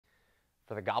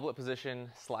For the goblet position,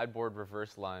 slide board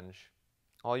reverse lunge,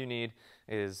 all you need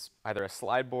is either a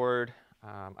slide board,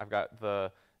 I've got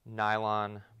the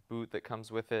nylon boot that comes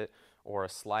with it, or a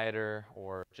slider,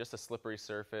 or just a slippery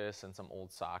surface and some old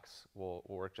socks will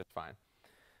work just fine.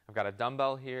 I've got a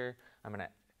dumbbell here. I'm going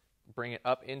to bring it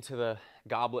up into the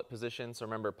goblet position. So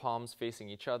remember, palms facing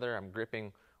each other. I'm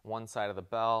gripping one side of the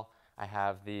bell. I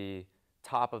have the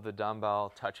top of the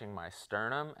dumbbell touching my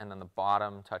sternum, and then the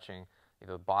bottom touching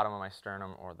either the bottom of my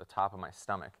sternum or the top of my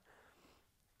stomach.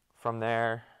 From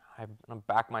there, I'm going to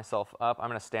back myself up. I'm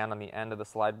going to stand on the end of the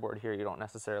slide board here. You don't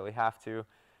necessarily have to,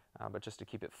 but just to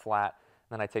keep it flat.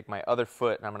 Then I take my other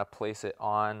foot and I'm going to place it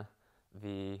on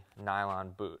the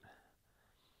nylon boot.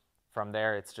 From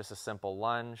there, it's just a simple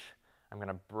lunge. I'm going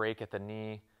to break at the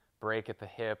knee, break at the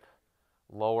hip,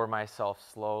 lower myself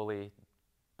slowly,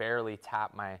 barely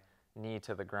tap my knee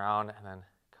to the ground, and then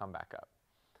come back up.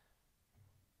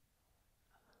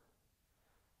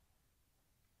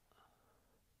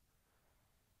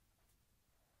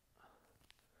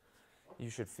 You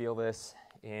should feel this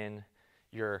in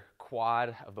your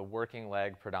quad of the working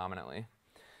leg predominantly.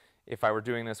 If I were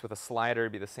doing this with a slider,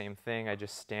 it'd be the same thing. I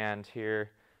just stand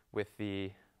here with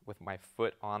my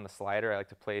foot on the slider. I like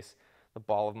to place the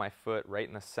ball of my foot right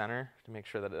in the center to make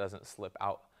sure that it doesn't slip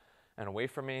out and away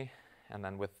from me. And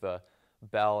then with the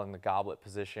bell in the goblet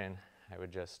position, I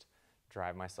would just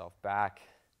drive myself back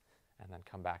and then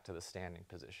come back to the standing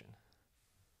position.